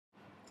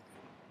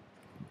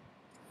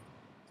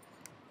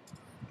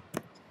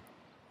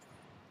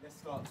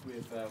start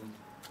with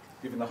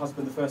giving the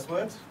husband the first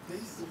word,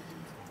 please.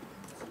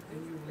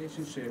 In your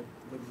relationship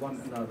with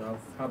one another,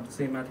 have the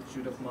same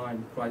attitude of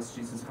mind Christ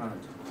Jesus had,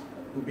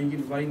 who being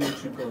in very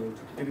nature God,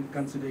 didn't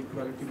consider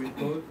equality with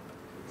God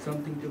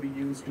something to be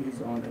used to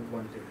his own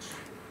advantage.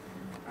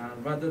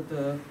 And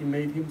rather he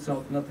made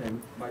himself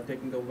nothing by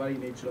taking the very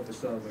nature of a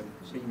servant,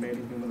 being made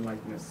in human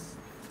likeness.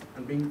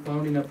 And being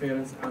found in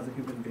appearance as a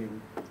human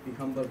being, he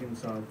humbled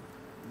himself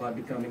by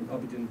becoming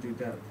obedient to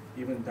death,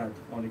 even death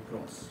on a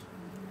cross.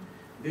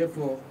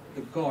 Therefore,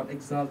 the God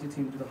exalted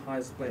him to the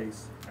highest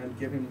place and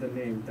gave him the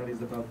name that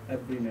is above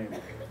every name,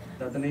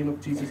 that the name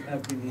of Jesus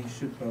every knee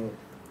should bow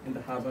in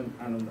the heaven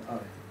and on the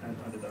earth and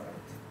under the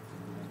earth.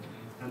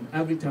 And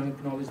every tongue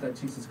acknowledge that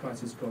Jesus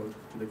Christ is God,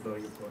 to the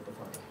glory of God the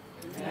Father.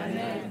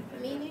 Amen.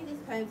 Meenu, this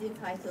poem is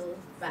entitled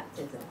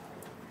Baptism.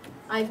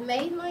 I've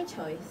made my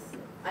choice,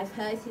 I've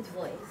heard his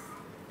voice,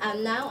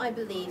 and now I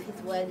believe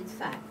his word is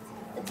fact,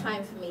 the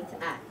time for me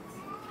to act.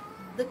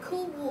 The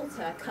cool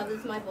water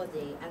covers my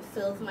body and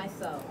fills my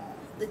soul,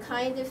 the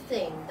kind of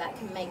thing that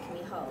can make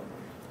me whole.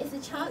 It's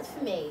a chance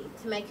for me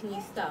to make a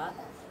new start,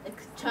 a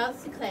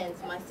chance to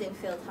cleanse my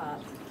sin-filled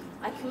heart.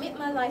 I commit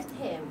my life to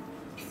him,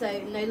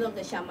 so no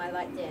longer shall my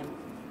light dim.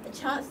 A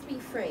chance to be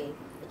free,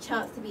 a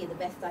chance to be the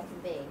best I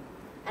can be.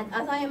 And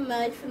as I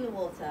emerge from the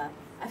water,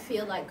 I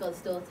feel like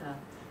God's daughter.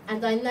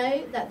 And I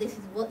know that this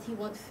is what he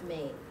wants for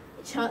me.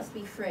 A chance to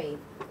be free,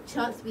 a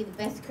chance to be the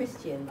best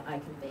Christian that I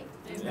can be.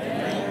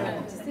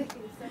 Amen.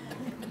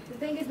 The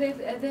thing is,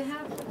 there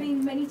have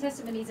been many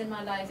testimonies in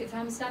my life. If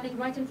I'm standing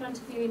right in front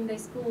of you in the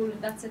school,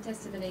 that's a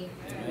testimony.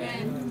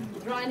 Amen.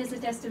 Brian is a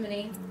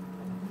testimony.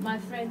 My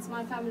friends,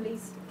 my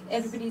families,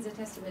 everybody's a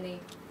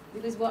testimony.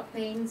 Because what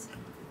pains,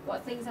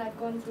 what things I've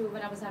gone through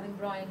when I was having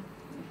Brian,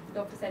 the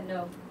doctor said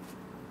no.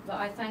 But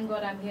I thank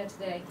God I'm here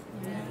today.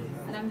 Amen.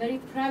 And I'm very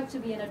proud to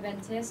be an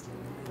Adventist,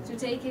 to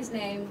take his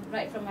name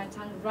right from my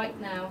tongue right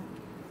now,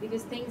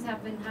 because things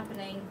have been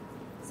happening,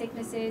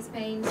 sicknesses,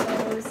 pain,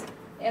 sorrows,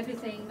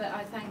 everything, but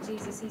I thank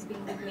Jesus, he's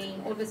been with me,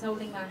 always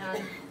holding my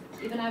hand.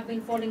 Even I've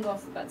been falling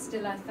off, but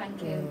still I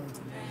thank him.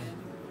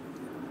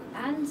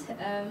 And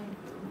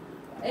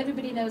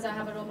everybody knows I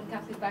have a Roman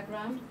Catholic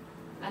background,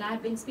 and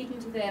I've been speaking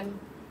to them,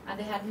 and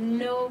they had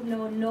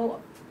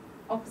no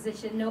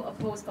opposition, no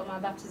opposed for my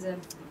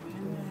baptism.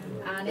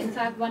 And in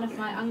fact, one of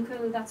my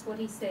uncles, that's what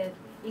he said.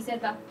 He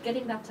said that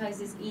getting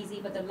baptized is easy,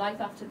 but the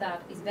life after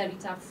that is very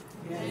tough.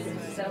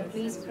 Yes. So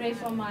please pray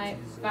for my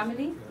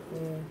family,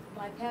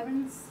 my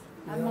parents,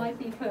 and my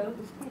people,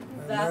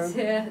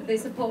 that they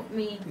support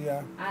me,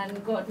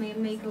 and God may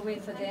make a way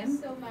for them. Thank you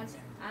so much.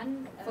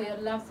 And for your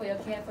love, for your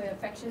care, for your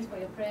affections, for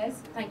your prayers.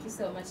 Thank you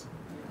so much.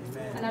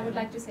 Amen. And I would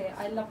like to say,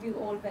 I love you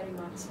all very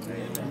much.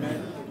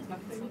 Amen.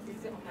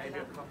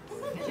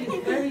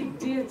 She's very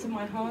dear to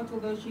my heart,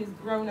 although she has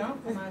grown up,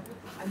 and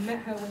I met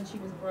her when she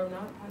was grown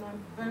up, and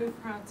I'm very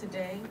proud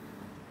today,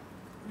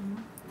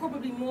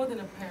 probably more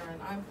than a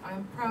parent.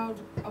 I'm proud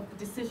of the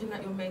decision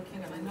that you're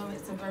making, and I know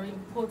it's a very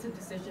important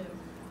decision.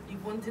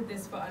 You've wanted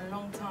this for a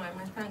long time.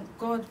 I thank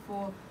God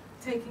for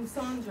taking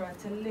Sandra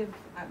to live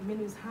at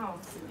Meenu's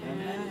house.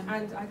 Amen.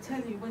 And I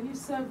tell you, when you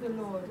serve the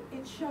Lord,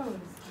 it shows.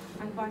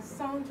 And by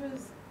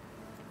Sandra's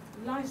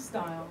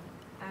lifestyle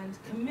and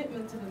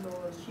commitment to the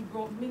Lord, she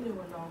brought Meenu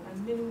along,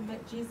 and Meenu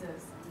met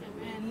Jesus.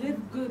 Amen.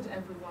 Live good,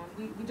 everyone.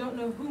 We don't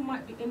know who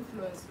might be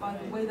influenced by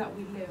the way that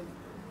we live,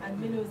 and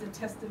Meenu is a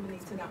testimony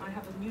to that. I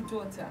have a new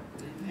daughter.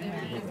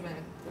 Amen.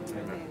 Amen.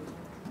 Amen.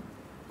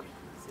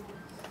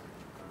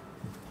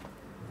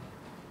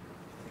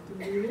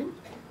 Meenu,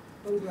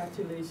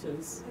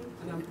 congratulations,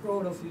 and I'm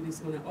proud of you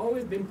this morning. I've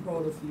always been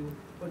proud of you,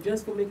 but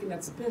just for making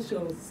that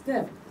special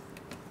step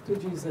to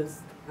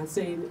Jesus and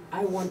saying,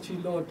 I want you,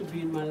 Lord, to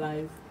be in my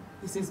life.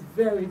 This is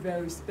very,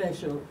 very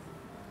special,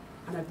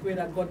 and I pray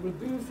that God will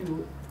be with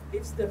you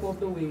each step of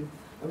the way.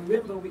 And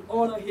remember, we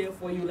all are here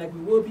for you like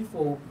we were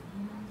before,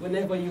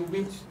 whenever you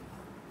reach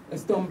a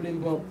stumbling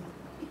block.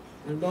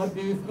 And Lord,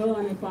 be with her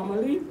and her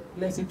family.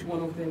 Bless each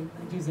one of them.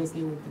 In Jesus'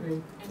 name we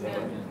pray.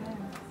 Amen.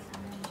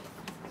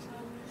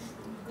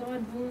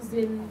 God moves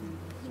in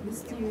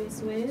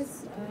mysterious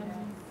ways.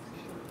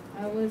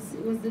 It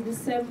was the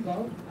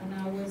December, and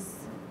I was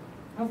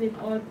having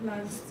all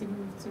plans to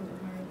move to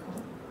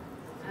America,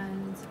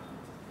 and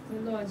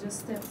the Lord just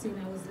stepped in.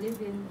 I was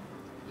living,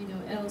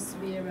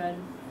 elsewhere,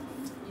 and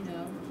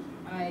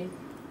I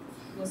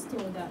was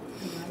told that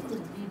I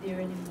couldn't be there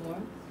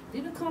anymore.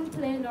 Didn't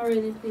complain or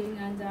anything,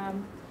 and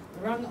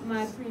rang up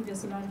my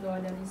previous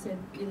landlord, and he said,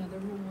 the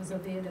room was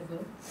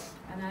available,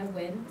 and I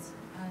went,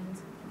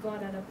 and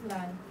God had a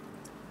plan,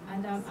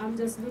 and I'm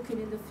just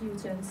looking in the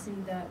future and see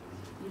that,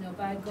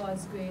 by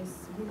God's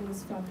grace,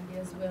 Meenu's family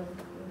as well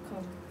will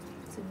come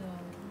to know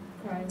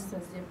Christ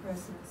as their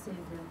personal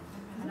Savior.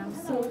 And I'm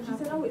so happy. She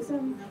said, oh, it's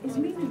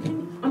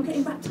Meenu. I'm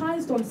getting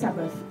baptized on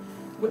Sabbath,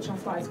 which I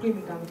started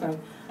screaming down the phone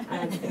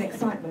in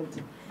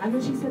excitement. And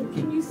then she said,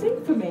 can you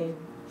sing for me?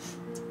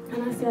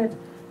 And I said,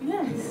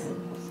 yes.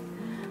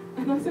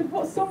 And I said,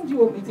 what song do you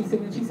want me to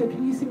sing? And she said,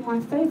 can you sing my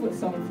favourite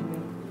song for me?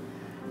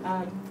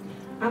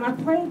 And I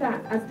pray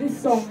that as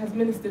this song has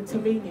ministered to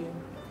Meenu,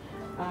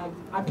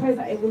 I pray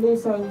that it will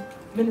also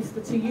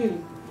minister to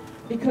you,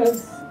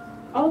 because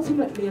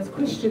ultimately as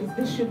Christians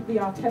this should be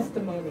our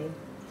testimony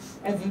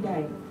every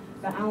day,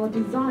 that our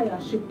desire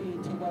should be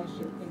to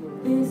worship the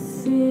Lord.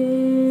 This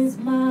is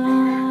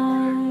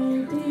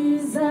my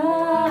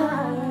desire,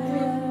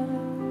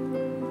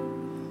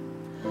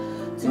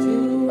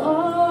 to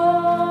honor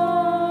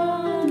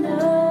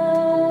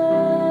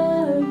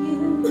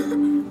you,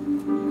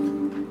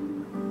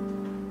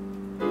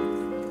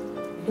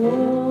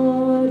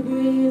 Lord,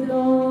 with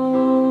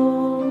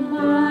all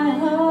my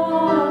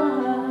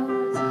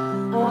heart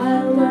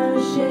I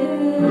worship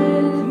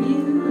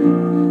you.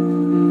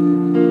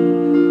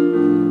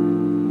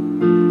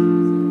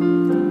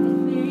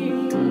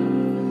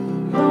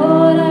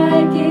 Lord,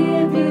 I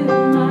give you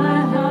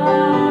my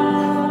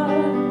heart,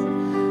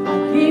 I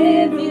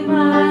give you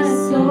my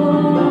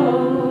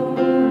soul.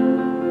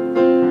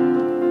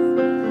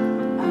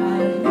 I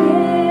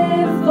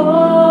live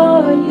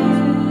for you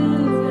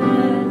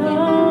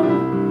alone.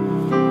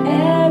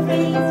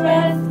 Every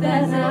breath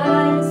that I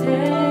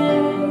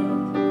take,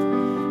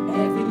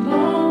 every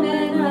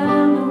moment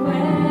I'm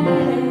awake,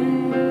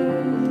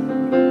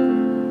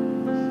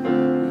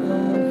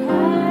 Lord,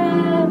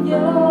 have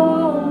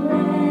your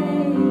way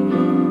in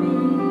me.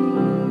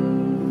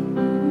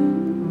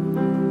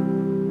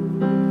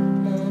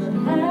 Lord,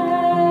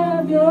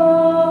 have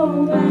your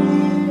way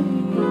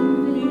in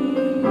me.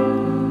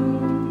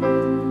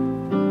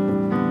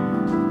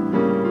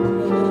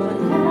 Lord,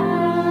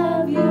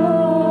 have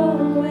your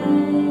way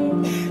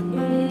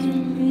in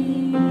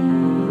me.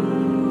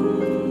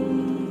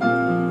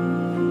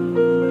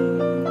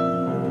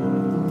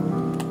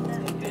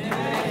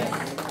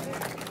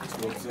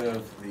 To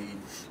observe the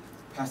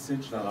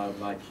passage that I would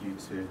like you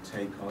to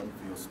take on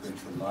for your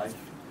spiritual life.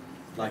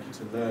 I'd like you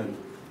to learn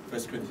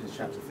 1 Corinthians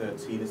chapter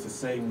 13. It's the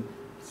same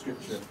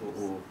scripture for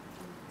all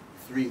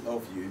three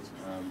of you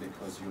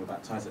because you were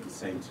baptized at the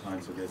same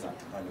time, so there's that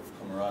kind of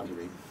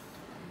camaraderie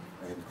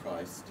in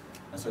Christ.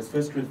 And so it's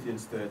 1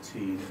 Corinthians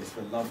 13. It's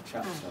the love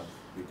chapter,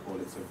 we call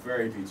it. It's a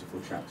very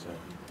beautiful chapter,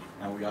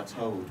 and we are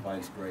told by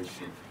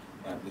inspiration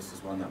that this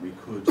is one that we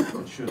could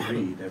and should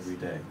read every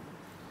day.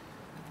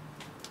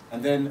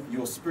 And then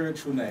your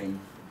spiritual name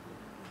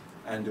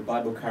and the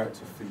Bible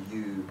character for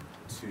you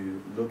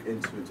to look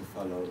into and to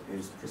follow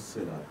is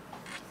Priscilla.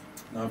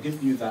 Now I've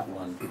given you that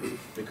one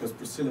because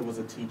Priscilla was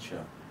a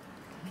teacher,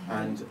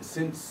 and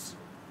since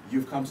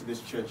you've come to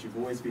this church you've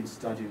always been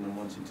studying and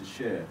wanting to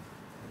share,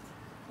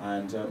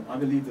 and I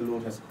believe the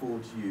Lord has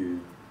called you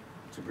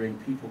to bring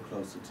people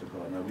closer to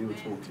God. Now we were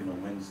talking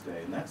on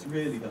Wednesday, and that's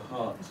really the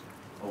heart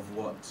of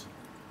what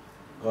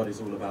God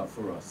is all about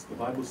for us. The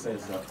Bible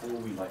says that all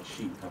we like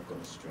sheep have gone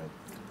astray.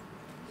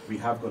 We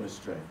have gone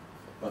astray.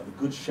 But the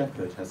Good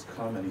Shepherd has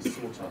come and he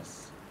sought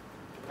us.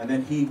 And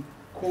then he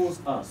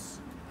calls us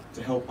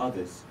to help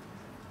others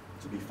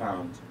to be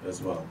found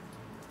as well.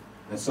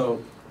 And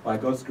so, by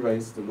God's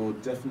grace, the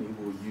Lord definitely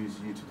will use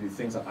you to do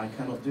things that I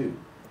cannot do.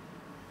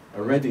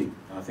 Already,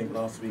 I think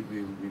last week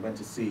we went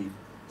to see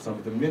some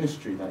of the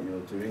ministry that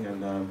you're doing,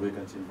 and we're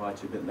going to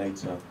invite you a bit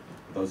later,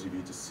 for those of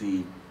you to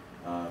see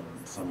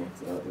some of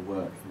the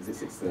work. Is it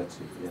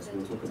 6:30? Yes,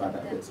 we'll talk about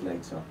that a bit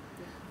later.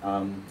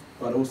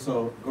 But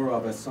also,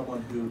 Gaurav, as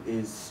someone who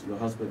is, your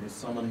husband is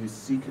someone who's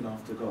seeking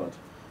after God.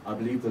 I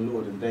believe the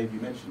Lord, and Dave, you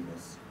mentioned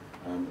this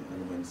on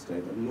Wednesday,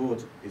 that the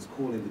Lord is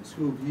calling the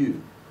two of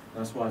you.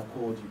 That's why I've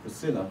called you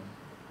Priscilla,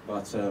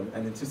 but an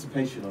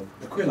anticipation of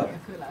Aquila.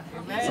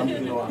 Some of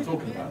you know what I'm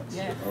talking about,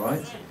 all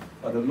right?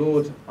 But the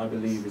Lord, I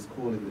believe, is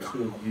calling the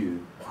two of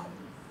you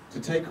to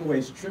take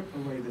away, strip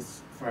away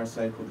this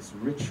Pharisaical, this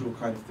ritual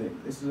kind of thing.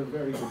 This is a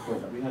very good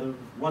point. We had a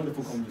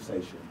wonderful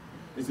conversation.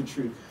 It's the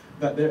truth.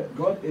 That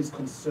God is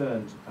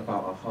concerned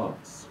about our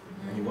hearts,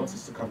 and he wants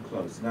us to come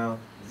close. Now,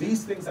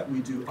 these things that we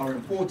do are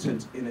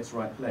important in its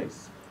right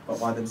place, but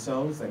by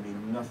themselves they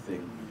mean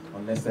nothing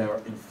unless they are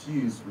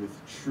infused with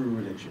true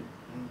religion.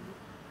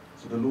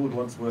 So the Lord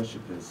wants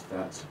worshippers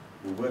that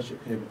will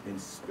worship him in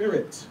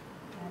spirit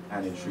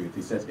and in truth.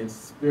 He says, in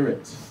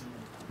spirit,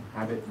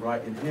 have it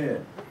right in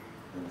here,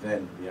 and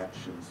then the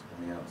actions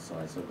on the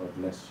outside. So God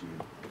bless you.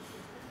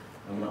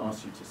 I'm going to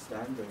ask you to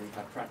stand, and we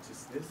have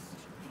practiced this.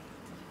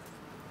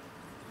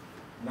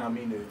 Now,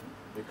 Meenu,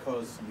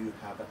 because you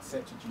have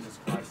accepted Jesus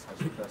Christ as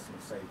your personal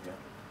Saviour,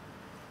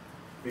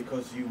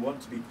 because you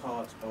want to be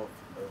part of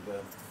the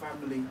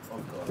family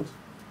of God,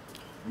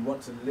 you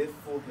want to live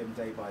for him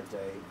day by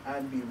day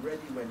and be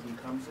ready when he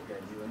comes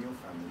again, you and your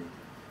family,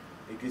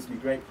 it gives me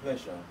great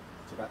pleasure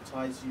to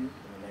baptize you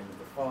in the name of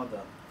the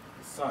Father,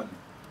 the Son,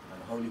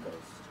 and the Holy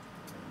Ghost.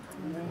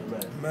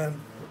 Amen.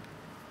 Amen.